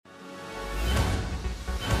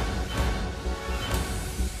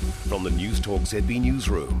From the Newstalk ZB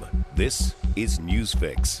Newsroom, this is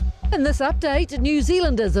Newsfix. In this update, New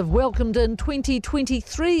Zealanders have welcomed in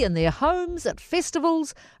 2023 in their homes, at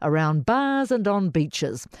festivals, around bars and on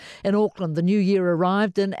beaches. In Auckland, the new year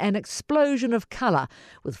arrived in an explosion of colour,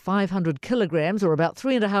 with 500 kilograms, or about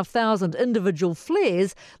 3,500 individual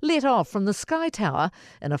flares, let off from the Sky Tower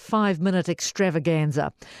in a 5-minute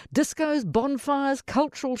extravaganza. Discos, bonfires,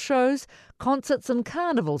 cultural shows, concerts and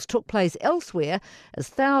carnivals took place elsewhere as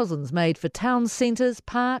thousands made for town centres,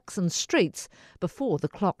 parks and streets before the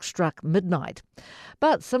clock struck midnight.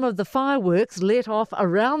 But some of the fireworks let off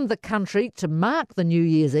around the country to mark the New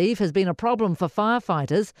Year's Eve has been a problem for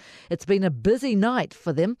firefighters. It's been a busy night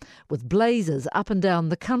for them, with blazes up and down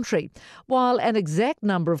the country. While an exact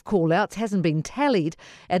number of call-outs hasn't been tallied,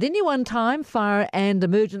 at any one time, fire and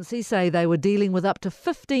emergency say they were dealing with up to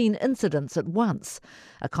 15 incidents at once.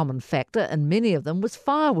 A common factor in many of them was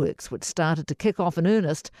fireworks, which started to kick off in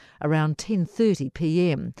earnest around 10:30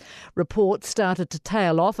 p.m. Reports started to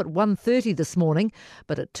tail off at 1:30 this morning,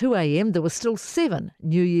 but at 2 a.m. there were still 7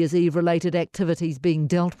 New Year's Eve related activities being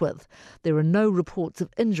dealt with. There are no reports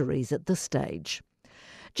of injuries at this stage.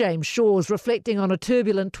 James Shaw's reflecting on a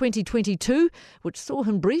turbulent 2022, which saw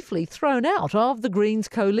him briefly thrown out of the Greens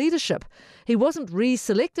co-leadership. He wasn't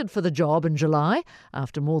re-selected for the job in July,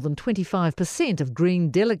 after more than 25% of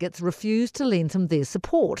Green delegates refused to lend him their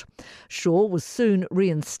support. Shaw was soon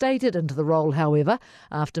reinstated into the role, however,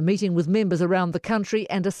 after meeting with members around the country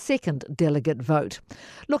and a second delegate vote.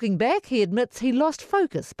 Looking back, he admits he lost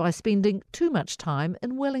focus by spending too much time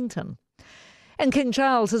in Wellington. And King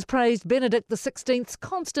Charles has praised Benedict XVI's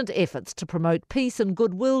constant efforts to promote peace and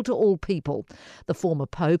goodwill to all people. The former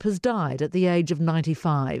Pope has died at the age of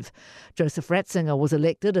 95. Joseph Ratzinger was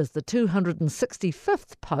elected as the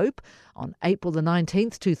 265th Pope on April the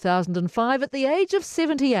 19th, 2005 at the age of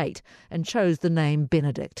 78 and chose the name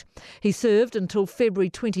Benedict. He served until February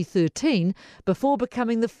 2013 before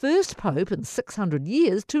becoming the first Pope in 600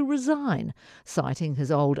 years to resign, citing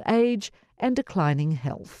his old age and declining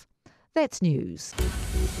health. That's news.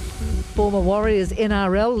 Former Warriors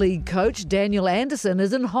NRL League coach Daniel Anderson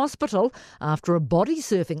is in hospital after a body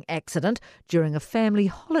surfing accident during a family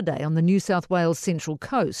holiday on the New South Wales Central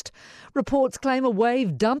Coast. Reports claim a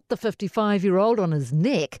wave dumped the 55-year-old on his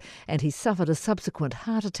neck and he suffered a subsequent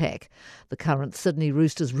heart attack. The current Sydney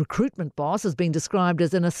Roosters recruitment boss has been described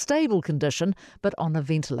as in a stable condition but on a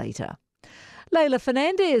ventilator. Leila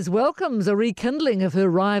Fernandez welcomes a rekindling of her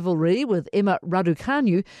rivalry with Emma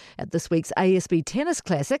Raducanu at this week's ASB Tennis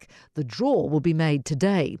Classic. The draw will be made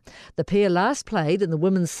today. The pair last played in the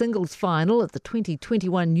women's singles final at the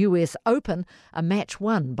 2021 US Open, a match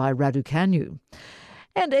won by Raducanu.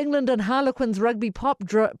 And England and Harlequins rugby prop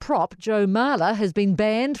Joe Marler has been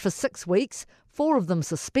banned for 6 weeks, 4 of them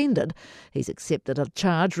suspended. He's accepted a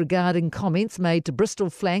charge regarding comments made to Bristol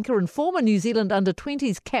flanker and former New Zealand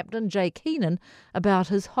under-20s captain Jake Heenan about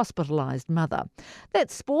his hospitalised mother.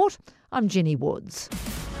 That's sport. I'm Jenny Woods.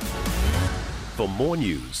 For more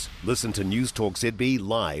news, listen to Newstalk ZB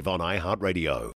live on iHeartRadio.